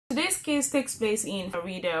case takes place in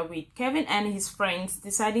Florida, with Kevin and his friends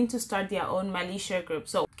deciding to start their own militia group.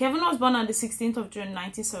 So Kevin was born on the 16th of June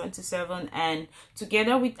 1977, and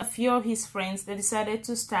together with a few of his friends, they decided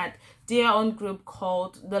to start their own group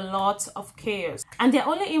called the Lords of Chaos, and their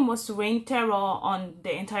only aim was to rain terror on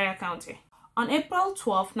the entire county. On April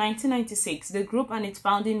 12, 1996, the group and its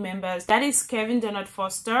founding members, that is Kevin Donald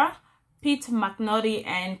Foster, Pete McNulty,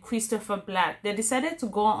 and Christopher Black, they decided to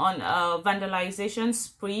go on a vandalization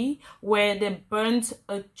spree where they burnt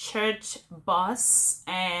a church bus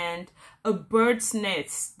and a bird's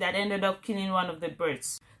nest that ended up killing one of the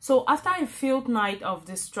birds. So after a field night of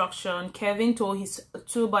destruction, Kevin told his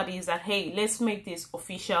two buddies that, hey, let's make this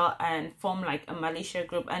official and form like a militia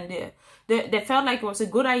group. And they felt like it was a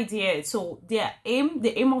good idea. So the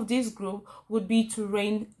aim of this group would be to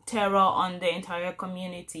rain terror on the entire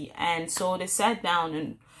community. And so they sat down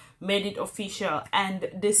and made it official, and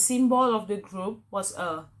the symbol of the group was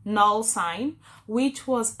a null sign, which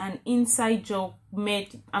was an inside joke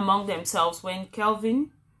made among themselves when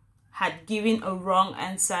Kelvin had given a wrong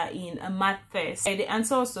answer in a math test. The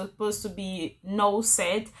answer was supposed to be null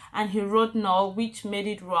set, and he wrote null, which made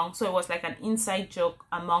it wrong. So it was like an inside joke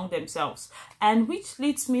among themselves, and which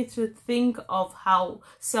leads me to think of how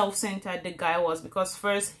self-centered the guy was, because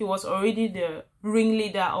first, he was already the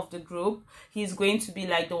ringleader of the group. He's going to be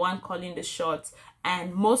like the one calling the shots,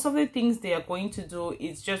 and most of the things they are going to do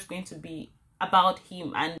is just going to be about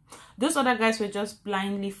him, and those other guys were just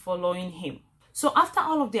blindly following him. So after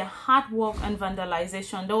all of their hard work and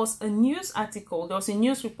vandalization, there was a news article, there was a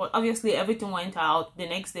news report. Obviously, everything went out. The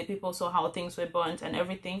next day, people saw how things were burnt and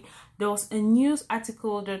everything. There was a news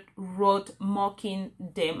article that wrote mocking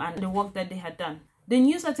them and the work that they had done. The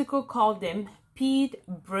news article called them peed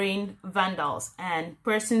brain vandals and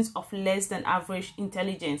persons of less than average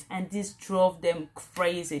intelligence, and this drove them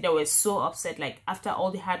crazy. They were so upset, like after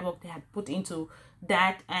all the hard work they had put into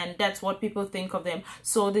that, and that's what people think of them.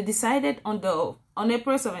 So they decided on April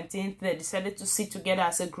 17th, they decided to sit together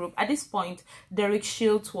as a group. At this point, Derek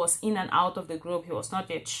Shields was in and out of the group. He was not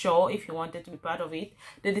yet sure if he wanted to be part of it.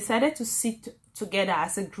 They decided to sit together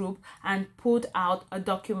as a group and put out a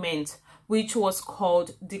document which was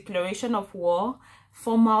called Declaration of War,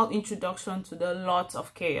 Formal Introduction to the Lords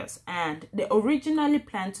of Chaos. And they originally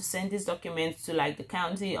planned to send these documents to like the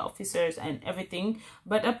county officers and everything,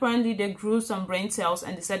 but apparently they grew some brain cells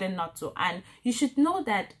and decided not to. And you should know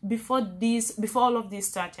that before all of this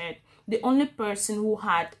started, the only person who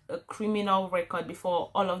had a criminal record before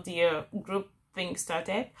all of the group things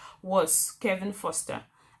started was Kevin Foster.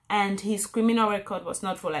 And his criminal record was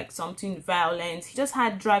not for like something violent. He just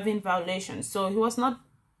had driving violations. So he was not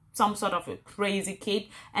some sort of a crazy kid.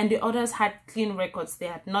 And the others had clean records. They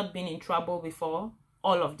had not been in trouble before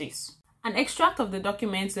all of this. An extract of the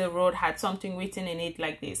documents they wrote had something written in it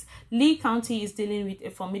like this: Lee County is dealing with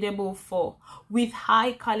a formidable foe with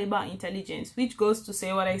high caliber intelligence, which goes to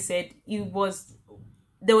say what I said.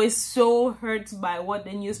 They were so hurt by what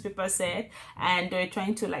the newspaper said, and they were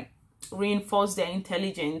trying to like reinforce their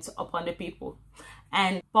intelligence upon the people.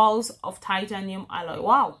 And balls of titanium alloy.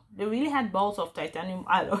 Wow, they really had balls of titanium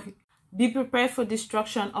alloy. Be prepared for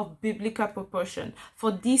destruction of biblical proportion,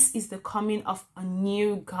 for this is the coming of a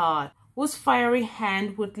new God, whose fiery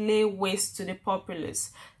hand would lay waste to the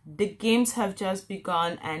populace. The games have just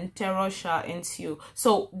begun and terror shall ensue.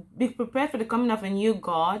 So be prepared for the coming of a new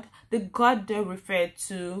God. The God they referred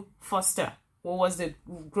to Foster, who was the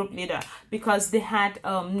group leader, because they had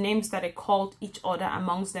names that they called each other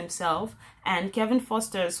amongst themselves. And Kevin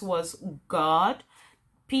Foster's was God,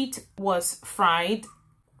 Pete was Fried,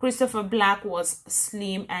 Christopher Black was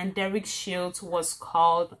Slim, and Derek Shields was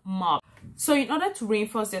called Mob. So in order to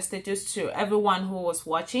reinforce their status to everyone who was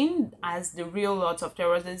watching as the real Lords of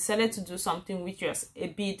Terror, they decided to do something which was a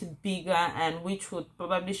bit bigger and which would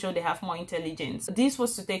probably show they have more intelligence. This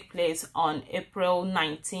was to take place on April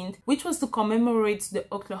 19th, which was to commemorate the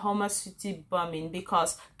Oklahoma City bombing,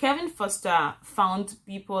 because Kevin Foster found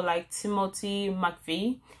people like Timothy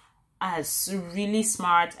McVeigh as really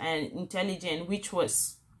smart and intelligent,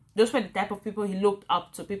 those were the type of people he looked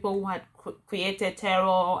up to, people who had created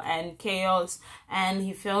terror and chaos, and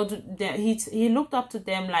he felt that he looked up to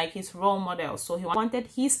them like his role models. So he wanted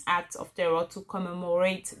his acts of terror to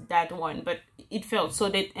commemorate that one, but it failed. So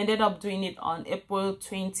they ended up doing it on April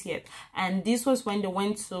 20th, and this was when they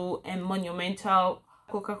went to a monumental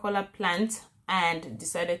Coca-Cola plant and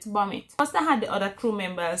decided to bomb it. Foster had the other crew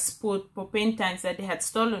members put propane tanks that they had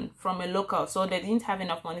stolen from a local, so they didn't have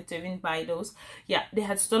enough money to even buy those. Yeah, they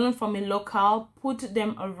had stolen from a local, put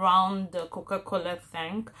them around the Coca-Cola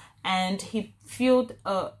tank, and he filled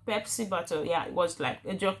a Pepsi bottle. Yeah, it was like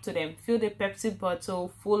a joke to them. Filled a Pepsi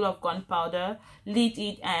bottle full of gunpowder, lit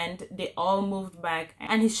it, and they all moved back,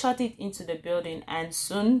 and he shot it into the building, and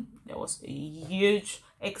soon there was a huge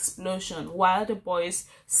explosion while the boys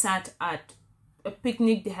sat at a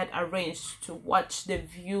picnic they had arranged to watch the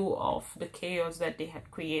view of the chaos that they had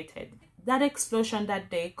created. That explosion that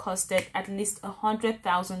day costed at least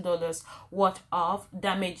 $100,000 worth of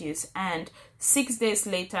damages, and 6 days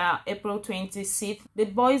later, April 26th, the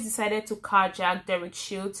boys decided to carjack Derek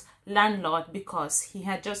Shields' landlord because he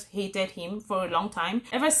had just hated him for a long time,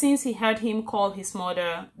 ever since he heard him call his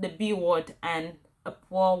mother the B word and a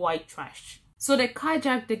poor white trash. So they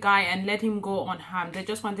carjacked the guy and let him go unharmed. They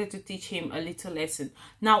just wanted to teach him a little lesson.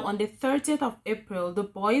 Now, on the 30th of April, the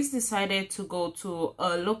boys decided to go to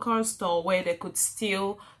a local store where they could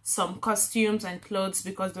steal some costumes and clothes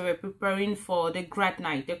because they were preparing for the grad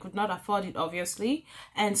night. They could not afford it, obviously.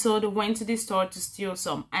 And so they went to the store to steal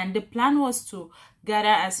some. And the plan was to gather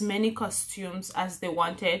as many costumes as they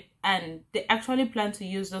wanted. And they actually planned to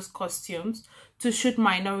use those costumes to shoot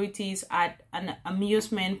minorities at an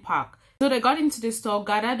amusement park. So they got into the store,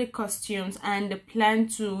 gathered the costumes, and they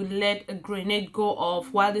planned to let a grenade go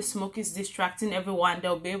off while the smoke is distracting everyone.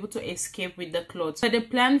 They'll be able to escape with the clothes. But the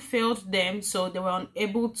plan failed them, so they were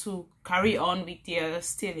unable to carry on with their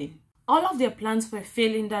stealing. All of their plans were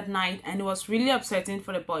failing that night, and it was really upsetting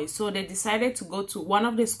for the boys. So they decided to go to one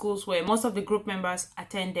of the schools where most of the group members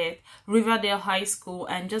attended, Riverdale High School,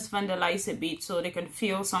 and just vandalize a bit so they can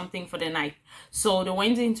feel something for the night. So they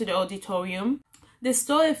went into the auditorium. They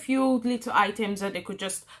stole a few little items that they could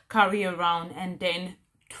just carry around, and then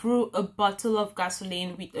threw a bottle of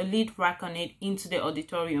gasoline with a lid rack on it into the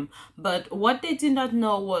auditorium. But what they did not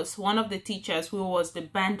know was one of the teachers, who was the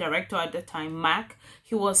band director at the time, Mac,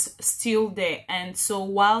 he was still there. And so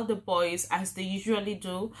while the boys, as they usually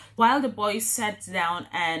do, while the boys sat down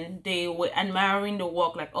and they were admiring the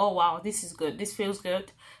work, like, oh wow, this is good, this feels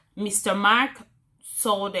good, Mr. Mark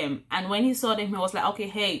saw them, and when he saw them, he was like, okay,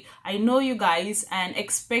 hey, I know you guys, and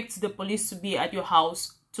expect the police to be at your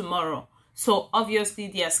house tomorrow. So obviously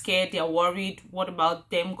they are scared, they are worried, what about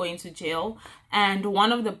them going to jail? And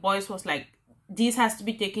one of the boys was like, this has to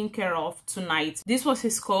be taken care of tonight. This was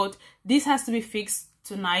his quote, this has to be fixed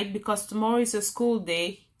tonight because tomorrow is a school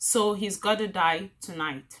day, so he's gotta die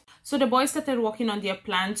tonight. So the boys started working on their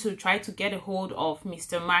plan to try to get a hold of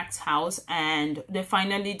Mr. Mark's house, and they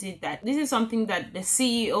finally did that. This is something that the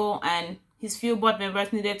CEO and his few board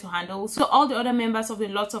members needed to handle. So all the other members of the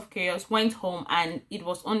Lots of Chaos went home, and it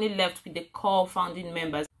was only left with the core founding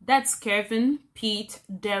members. That's Kevin, Pete,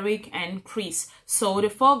 Derek, and Chris. So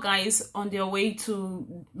the 4 guys on their way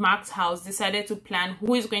to Mark's house decided to plan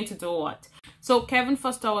who is going to do what. So Kevin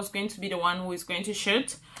Foster was going to be the one who is going to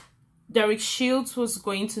shoot. Derek Shields was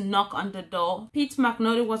going to knock on the door. Pete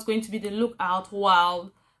McNulty was going to be the lookout,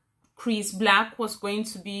 while Chris Black was going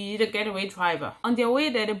to be the getaway driver. On their way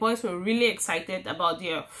there, the boys were really excited about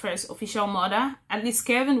their first official murder. At least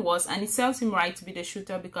Kevin was, and it serves him right to be the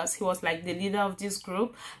shooter because he was like the leader of this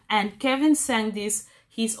group. And Kevin sang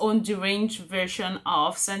his own deranged version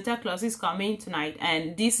of Santa Claus is Coming Tonight,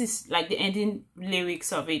 and this is like the ending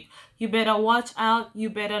lyrics of it. You better watch out, you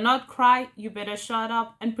better not cry, you better shut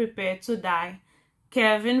up and prepare to die.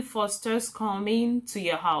 Kevin Foster's coming to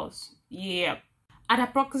your house. Yep. At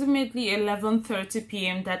approximately 11:30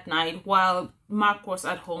 p.m. that night, while Mark was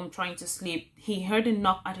at home trying to sleep, he heard a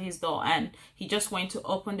knock at his door, and he just went to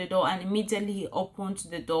open the door, and immediately he opened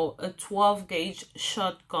the door. A 12-gauge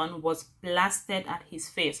shotgun was blasted at his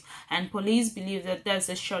face, and police believe that that's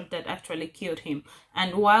the shot that actually killed him.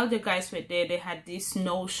 And while the guys were there, they had this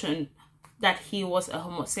notion that he was a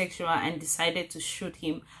homosexual and decided to shoot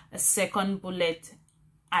him a second bullet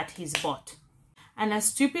at his butt. And as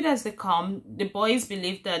stupid as they come, the boys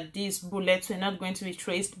believed that these bullets were not going to be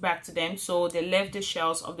traced back to them, so they left the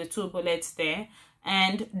shells of the 2 bullets there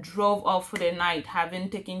and drove off for the night, having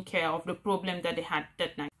taken care of the problem that they had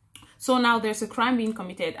that night. So now there's a crime being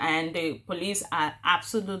committed, and the police are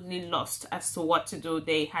absolutely lost as to what to do.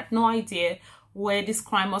 They had no idea where this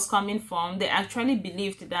crime was coming from. They actually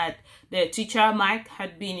believed that the teacher Mike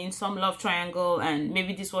had been in some love triangle, and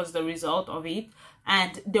maybe this was the result of it.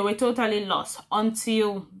 And they were totally lost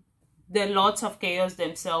until the Lots of Chaos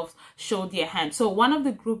themselves showed their hand. So one of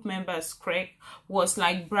the group members, Craig, was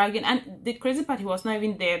like bragging, and the crazy part, he was not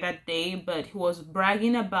even there that day, but he was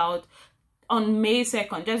bragging about on May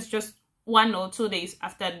 2nd, just 1 or 2 days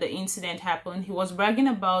after the incident happened, he was bragging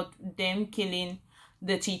about them killing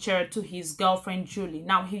the teacher to his girlfriend Julie.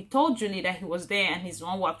 Now, he told Julie that he was there and he's the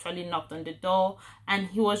one who actually knocked on the door, and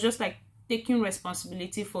he was just like taking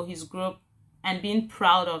responsibility for his group and being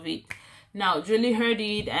proud of it. Now, Julie heard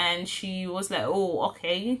it and she was like, oh,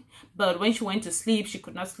 okay. But when she went to sleep, she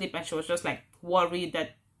could not sleep, and she was just like worried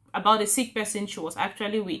that about a sick person she was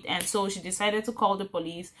actually with. And so she decided to call the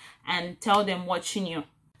police and tell them what she knew.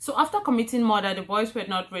 So after committing murder, the boys were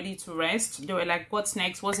not ready to rest. They were like, what's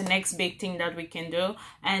next? What's the next big thing that we can do?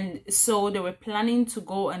 And so they were planning to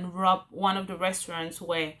go and rob one of the restaurants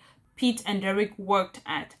where Pete and Derek worked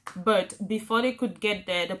at. But before they could get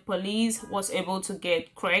there, the police was able to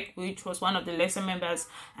get Craig, which was one of the lesser members,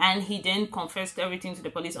 and he then confessed everything to the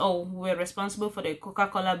police. Oh, we're responsible for the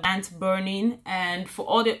Coca-Cola plant burning and for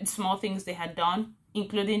all the small things they had done,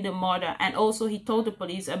 including the murder. And also he told the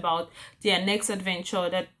police about their next adventure,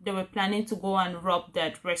 that they were planning to go and rob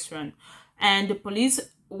that restaurant. And the police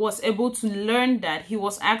was able to learn that he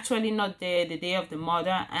was actually not there the day of the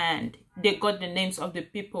murder, and they got the names of the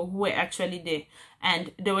people who were actually there,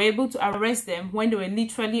 and they were able to arrest them when they were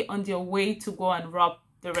literally on their way to go and rob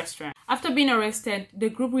the restaurant. After being arrested, the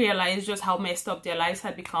group realized just how messed up their lives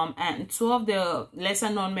had become, and 2 of the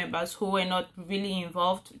lesser known members who were not really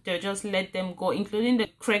involved, they just let them go, including the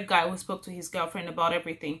Craig guy who spoke to his girlfriend about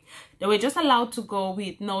everything. They were just allowed to go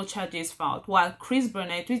with no charges filed, while Chris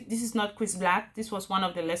Burnett, this is not Chris Black, this was one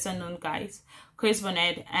of the lesser known guys, Chris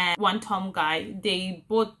Burnett and one Tom guy, they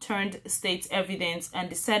both turned state's evidence and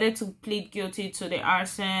decided to plead guilty to the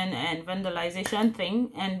arson and vandalization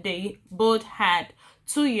thing, and they both had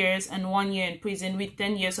 2 years and 1 year in prison with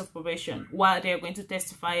 10 years of probation, while they're going to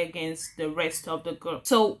testify against the rest of the group.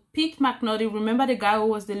 So Pete McNulty, remember the guy who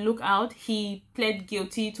was the lookout, he pled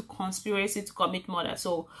guilty to conspiracy to commit murder.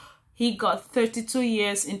 So he got 32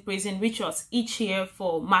 years in prison, which was each year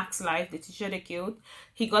for Mark's life, the teacher they killed.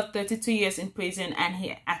 He got 32 years in prison and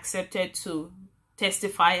he accepted to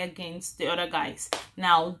testify against the other guys.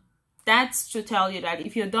 Now, that's to tell you that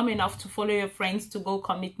if you're dumb enough to follow your friends to go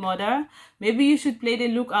commit murder, maybe you should play the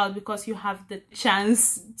lookout, because you have the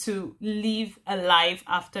chance to live a life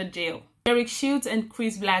after jail. Derek Shields and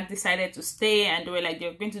Chris Black decided to stay, and they were like, they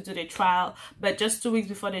were going to do the trial, but just 2 weeks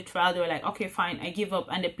before the trial, they were like, okay, fine, I give up,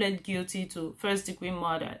 and they pled guilty to first-degree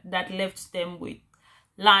murder. That left them with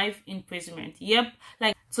life imprisonment. Yep,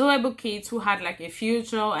 like 2 able kids who had like a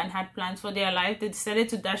future and had plans for their life, they decided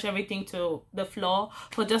to dash everything to the floor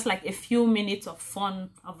for just like a few minutes of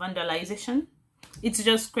fun, of vandalization. It's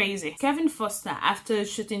just crazy. Kevin Foster, after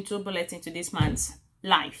shooting 2 bullets into this man's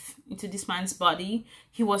life, into this man's body,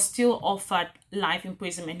 he was still offered life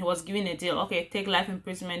imprisonment. He was given a deal, okay, take life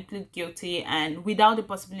imprisonment, plead guilty, and without the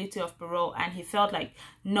possibility of parole. And he felt like,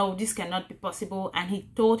 no, this cannot be possible. And he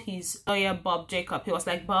told his lawyer Bob Jacob, he was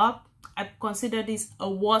like, Bob, I consider this a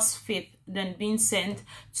worse fate than being sent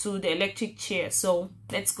to the electric chair, so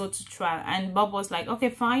let's go to trial. And Bob was like, okay,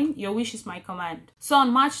 fine, your wish is my command. So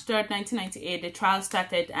on March 3rd, 1998, the trial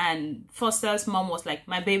started, and Foster's mom was like,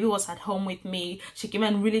 my baby was at home with me. She came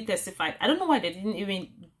and really testified. I don't know why they didn't even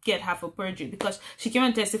get her for perjury, because she came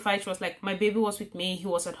and testified. She was like, my baby was with me. He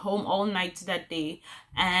was at home all night that day,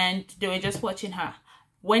 and they were just watching her.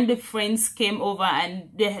 When the friends came over,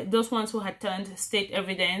 and those ones who had turned state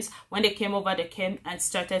evidence, when they came over, they came and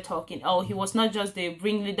started talking. Oh, he was not just the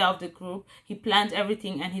ringleader of the group. He planned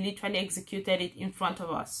everything and he literally executed it in front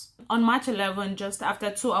of us. On March 11, just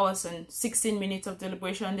after 2 hours and 16 minutes of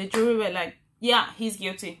deliberation, the jury were like, yeah, he's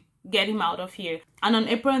guilty. Get him out of here. And on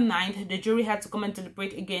April 9th, the jury had to come and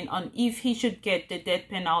deliberate again on if he should get the death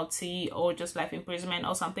penalty or just life imprisonment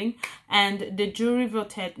or something. And the jury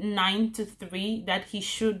voted 9-3 that he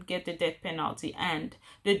should get the death penalty. And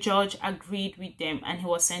the judge agreed with them and he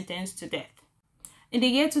was sentenced to death. In the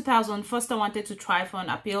year 2000, Foster wanted to try for an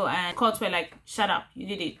appeal, and courts were like, shut up, you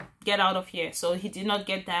did it, get out of here. So he did not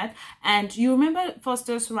get that. And you remember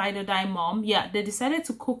Foster's ride or die mom? Yeah, they decided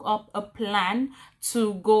to cook up a plan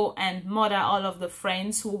to go and murder all of the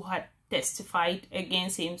friends who had testified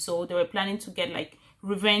against him. So they were planning to get like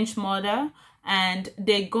revenge murder. And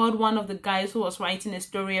they got one of the guys who was writing a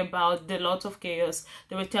story about the Lords of Chaos.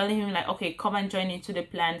 They were telling him like, okay, come and join into the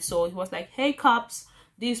plan. So he was like, hey cops,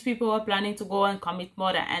 these people are planning to go and commit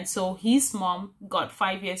murder. And so his mom got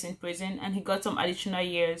 5 years in prison, and he got some additional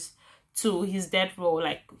years to his death row.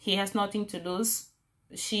 Like, he has nothing to lose.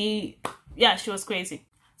 She was crazy.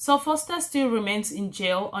 So Foster still remains in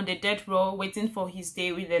jail on the death row, waiting for his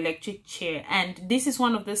day with the electric chair. And this is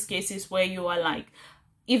one of those cases where you are like,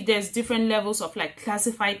 if there's different levels of like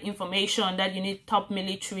classified information that you need top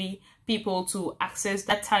military people to access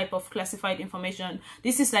that type of classified information,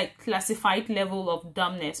 this is like classified level of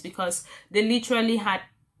dumbness, because they literally had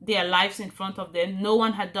their lives in front of them. No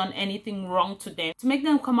one had done anything wrong to them to make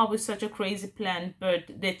them come up with such a crazy plan, but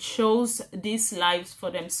they chose these lives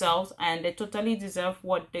for themselves and they totally deserve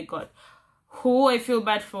what they got. Who I feel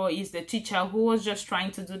bad for is the teacher, who was just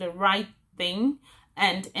trying to do the right thing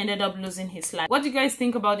and ended up losing his life. What do you guys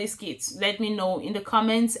think about these kids? Let me know in the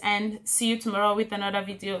comments, and see you tomorrow with another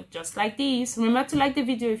video just like this. Remember to like the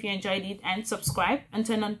video if you enjoyed it, and subscribe and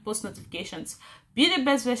turn on post notifications. Be the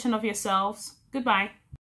best version of yourselves. Goodbye.